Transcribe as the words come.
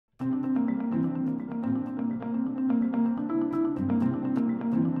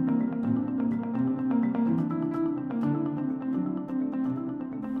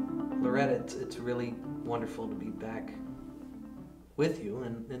Lauret, it's really wonderful to be back with you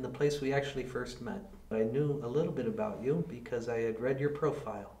and in the place we actually first met. I knew a little bit about you because I had read your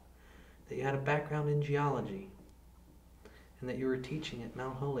profile, that you had a background in geology, and that you were teaching at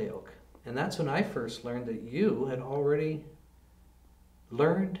Mount Holyoke. And that's when I first learned that you had already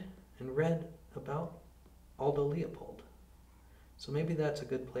learned and read about Aldo Leopold. So maybe that's a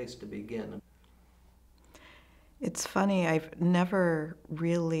good place to begin. It's funny, I've never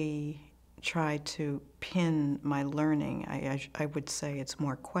really tried to pin my learning. I would say it's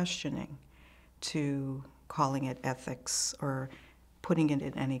more questioning to calling it ethics or putting it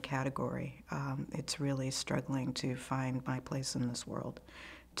in any category. It's really struggling to find my place in this world,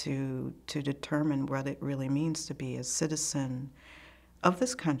 to determine what it really means to be a citizen of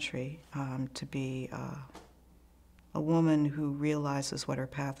this country, to be a woman who realizes what her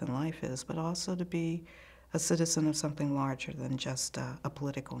path in life is, but also to be a citizen of something larger than just a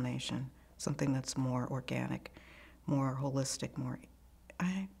political nation, something that's more organic, more holistic, more,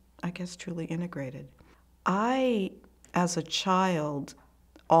 I guess, truly integrated. I, as a child,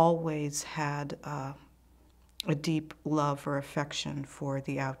 always had a deep love or affection for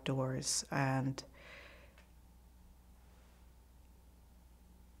the outdoors, and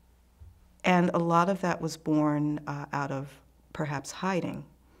a lot of that was born out of perhaps hiding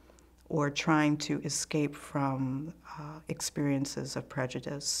or trying to escape from experiences of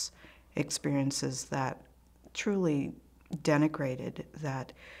prejudice, experiences that truly denigrated,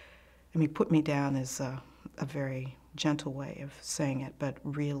 that, I mean, put me down is a very gentle way of saying it, but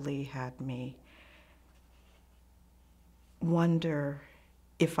really had me wonder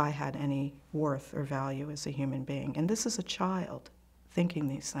if I had any worth or value as a human being. And this is a child thinking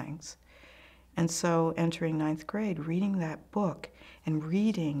these things. And so entering ninth grade, reading that book and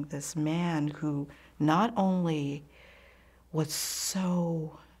reading this man who not only was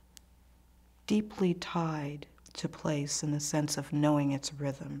so deeply tied to place in the sense of knowing its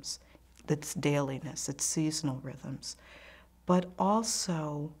rhythms, its dailiness, its seasonal rhythms, but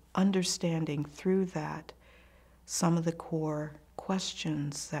also understanding through that some of the core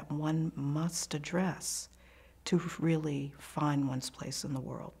questions that one must address to really find one's place in the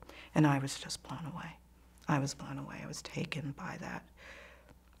world. And I was just blown away. I was blown away. I was taken by that.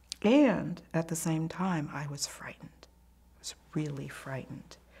 And at the same time, I was frightened. I was really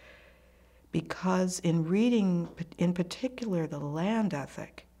frightened. Because in reading, in particular, the land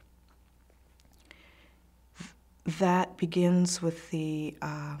ethic, that begins with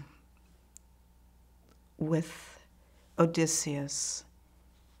with Odysseus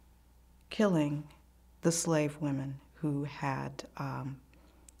killing the slave women who had,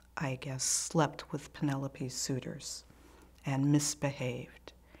 I guess, slept with Penelope's suitors and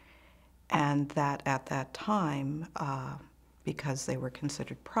misbehaved. And that at that time, because they were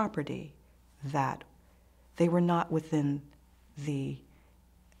considered property, that they were not within the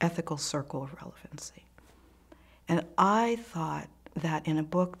ethical circle of relevancy. And I thought that in a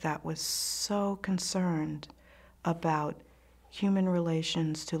book that was so concerned about human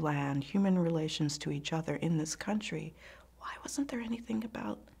relations to land, human relations to each other in this country, why wasn't there anything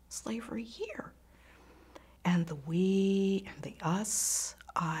about slavery here? And the we and the us,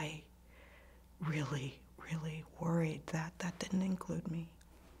 I really, really worried that that didn't include me.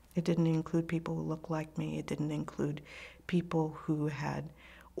 It didn't include people who looked like me. It didn't include people who had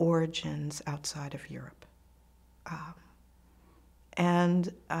origins outside of Europe.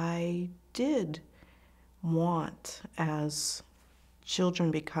 And I did want, as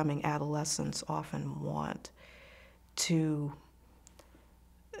children becoming adolescents often want, to,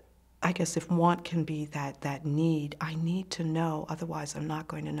 I guess if want can be that need, I need to know, otherwise I'm not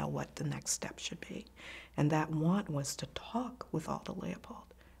going to know what the next step should be. And that want was to talk with Aldo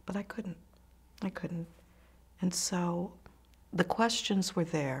Leopold, but I couldn't. And so the questions were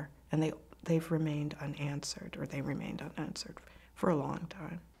there, and they've remained unanswered, or they remained unanswered for a long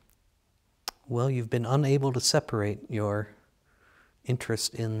time. Well, you've been unable to separate your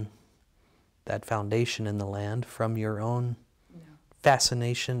interest in that foundation in the land from your own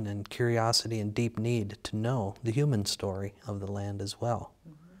fascination and curiosity and deep need to know the human story of the land as well.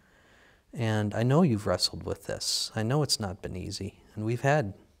 And I know you've wrestled with this. I know it's not been easy. And we've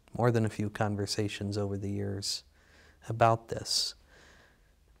had more than a few conversations over the years about this.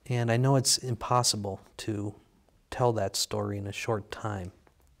 And I know it's impossible to tell that story in a short time.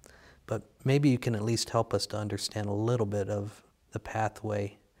 But maybe you can at least help us to understand a little bit of the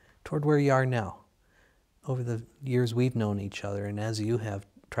pathway toward where you are now, over the years we've known each other, and as you have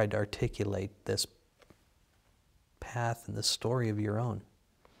tried to articulate this path and this story of your own.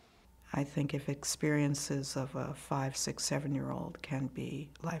 I think if experiences of a 5, 6, 7-year-old can be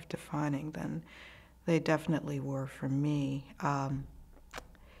life-defining, then they definitely were for me.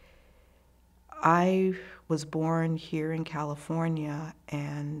 I was born here in California,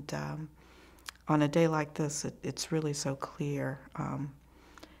 and on a day like this, it's really so clear.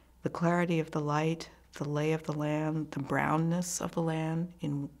 The clarity of the light, the lay of the land, the brownness of the land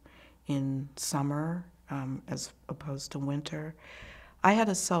in summer as opposed to winter. I had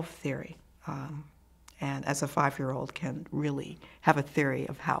a self-theory, and as a 5-year-old can really have a theory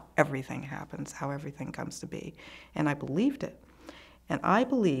of how everything happens, how everything comes to be, and I believed it. And I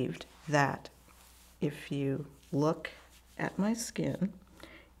believed that if you look at my skin,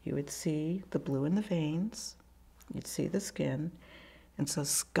 you would see the blue in the veins, you'd see the skin, and so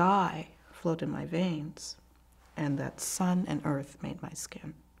sky flowed in my veins, and that sun and earth made my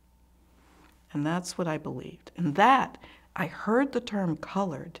skin. And that's what I believed. And that, I heard the term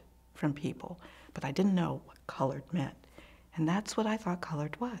colored from people, but I didn't know what colored meant. And that's what I thought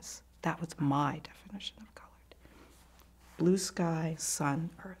colored was. That was my definition of colored. Blue sky, sun,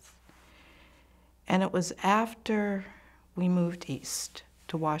 earth. And it was after we moved east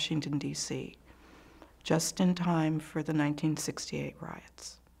to Washington, D.C., just in time for the 1968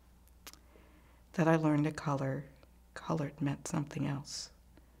 riots, that I learned that colored meant something else,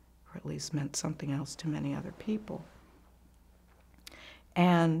 or at least meant something else to many other people.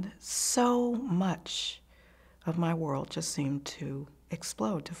 And so much of my world just seemed to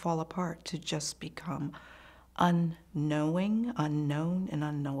explode, to fall apart, to just become unknowing, unknown, and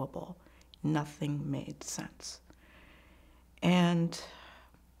unknowable. Nothing made sense. And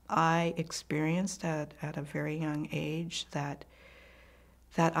I experienced at a very young age that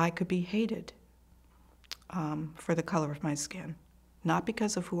I could be hated for the color of my skin. Not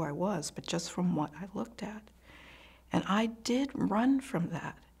because of who I was, but just from what I looked at. And I did run from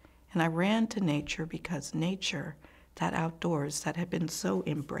that. And I ran to nature because nature, that outdoors that had been so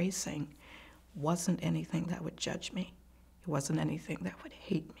embracing, wasn't anything that would judge me. It wasn't anything that would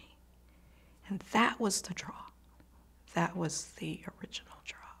hate me. And that was the draw. That was the original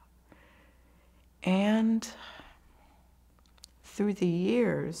draw. And through the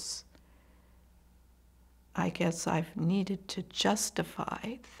years, I guess I've needed to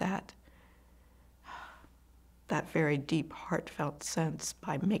justify that very deep, heartfelt sense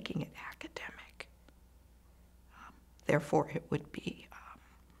by making it academic. Therefore, it would be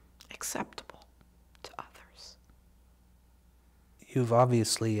acceptable to others. You've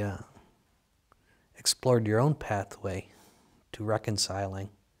obviously explored your own pathway to reconciling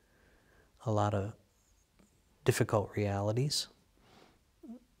a lot of difficult realities,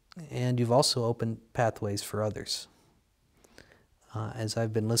 and you've also opened pathways for others. As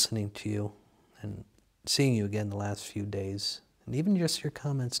I've been listening to you and seeing you again the last few days, and even just your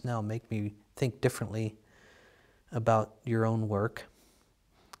comments now make me think differently about your own work,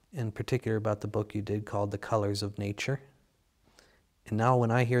 in particular about the book you did called The Colors of Nature. And now when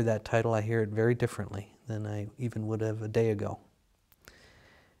I hear that title, I hear it very differently than I even would have a day ago.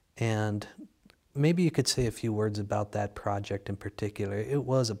 And maybe you could say a few words about that project in particular. It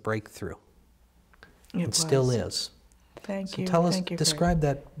was a breakthrough. It still is. Thank you. Tell us, describe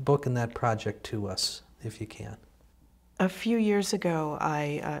that book and that project to us, if you can. A few years ago,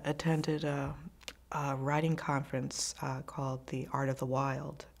 I attended a writing conference called The Art of the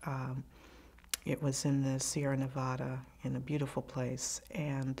Wild. It was in the Sierra Nevada, in a beautiful place,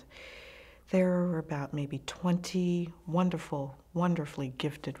 and there were about maybe 20 wonderfully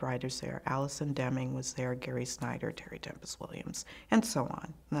gifted writers there. Allison Deming was there, Gary Snyder, Terry Tempest Williams, and so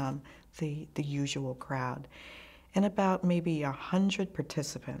on, the usual crowd. And about maybe 100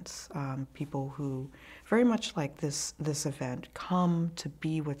 participants, people who, very much like this event, come to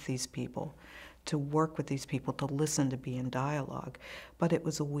be with these people, to work with these people, to listen, to be in dialogue. But it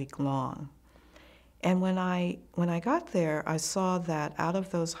was a week long. And when I got there, I saw that out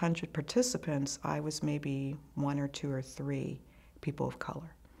of those 100 participants, I was maybe 1 or 2 or 3 people of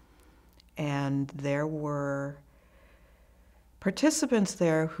color. And there were participants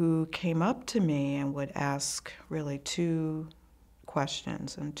there who came up to me and would ask really 2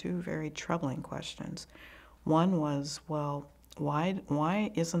 questions, and 2 very troubling questions. One was, well,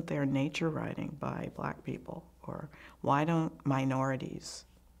 why isn't there nature writing by Black people? Or why don't minorities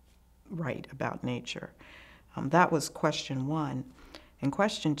write about nature? That was question 1. And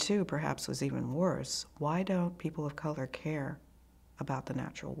question 2 perhaps was even worse. Why don't people of color care about the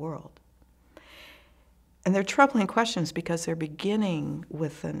natural world? And they're troubling questions because they're beginning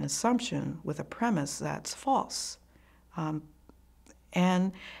with an assumption, with a premise that's false.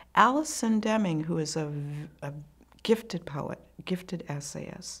 And Allison Deming, who is a gifted poet, gifted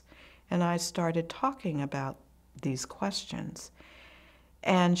essayist, and I started talking about these questions.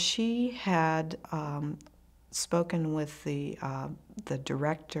 And she had spoken with the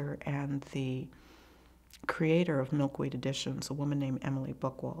director and the creator of Milkweed Editions, a woman named Emily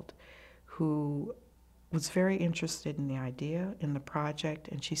Buchwald, who was very interested in the idea, in the project,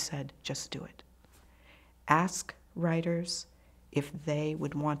 and she said, just do it. Ask writers if they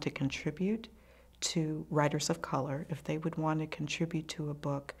would want to contribute to, writers of color, if they would want to contribute to a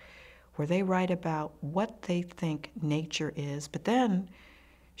book where they write about what they think nature is, but then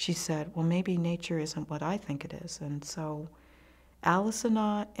she said, well, maybe nature isn't what I think it is. And so Alice and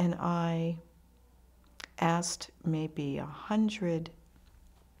I asked maybe 100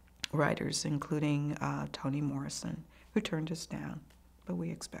 writers, including Toni Morrison, who turned us down, but we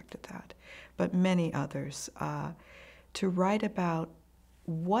expected that, but many others, to write about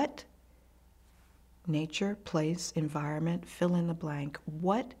what nature, place, environment, fill in the blank,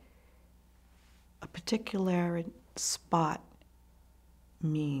 what a particular spot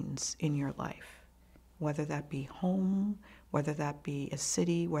means in your life, whether that be home, whether that be a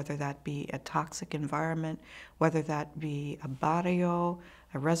city, whether that be a toxic environment, whether that be a barrio,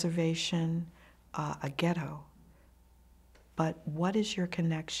 a reservation, a ghetto. But what is your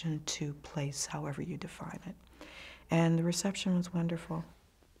connection to place, however you define it? And the reception was wonderful.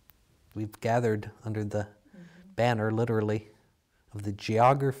 We've gathered under the banner, literally, of the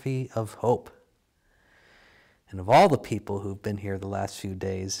geography of hope. And of all the people who've been here the last few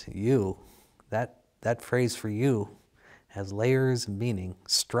days, you, that phrase for you has layers of meaning,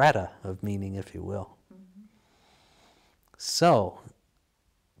 strata of meaning, if you will. Mm-hmm. So,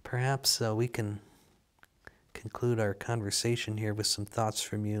 perhaps we can conclude our conversation here with some thoughts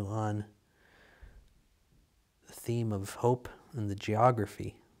from you on the theme of hope and the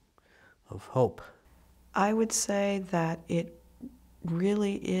geography of hope. I would say that it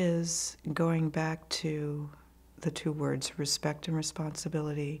really is going back to the two words, respect and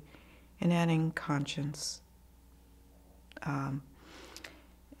responsibility, and adding conscience.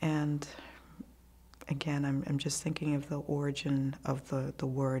 And again, I'm just thinking of the origin of the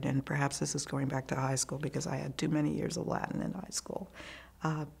word, and perhaps this is going back to high school because I had too many years of Latin in high school.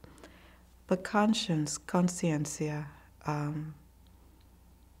 But conscience, consciencia,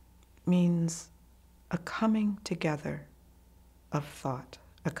 means a coming together of thought,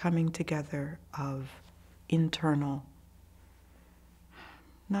 a coming together of internal,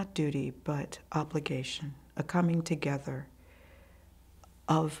 not duty, but obligation, a coming together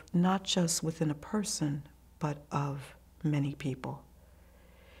of not just within a person, but of many people.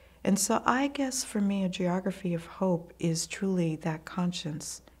 And so I guess for me, a geography of hope is truly that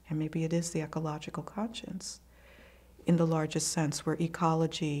conscience, and maybe it is the ecological conscience in the largest sense, where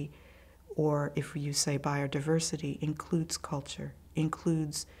ecology, or if you say biodiversity, includes culture,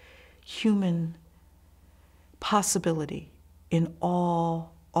 includes human possibility in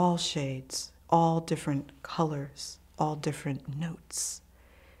all shades, all different colors, all different notes,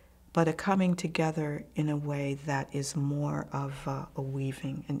 but a coming together in a way that is more of a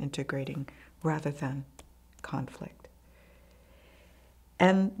weaving and integrating rather than conflict.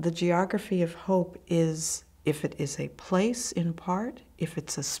 And the geography of hope is, if it is a place in part, if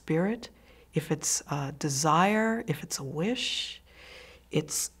it's a spirit, if it's a desire, if it's a wish,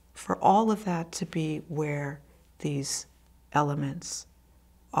 it's for all of that to be where these elements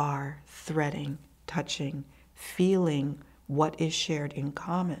are threading, touching, feeling what is shared in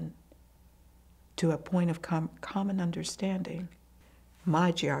common to a point of common understanding.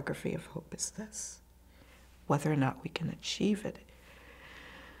 My geography of hope is this. Whether or not we can achieve it,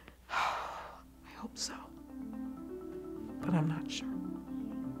 I hope so, but I'm not sure.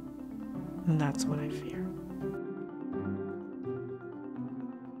 And that's what I fear.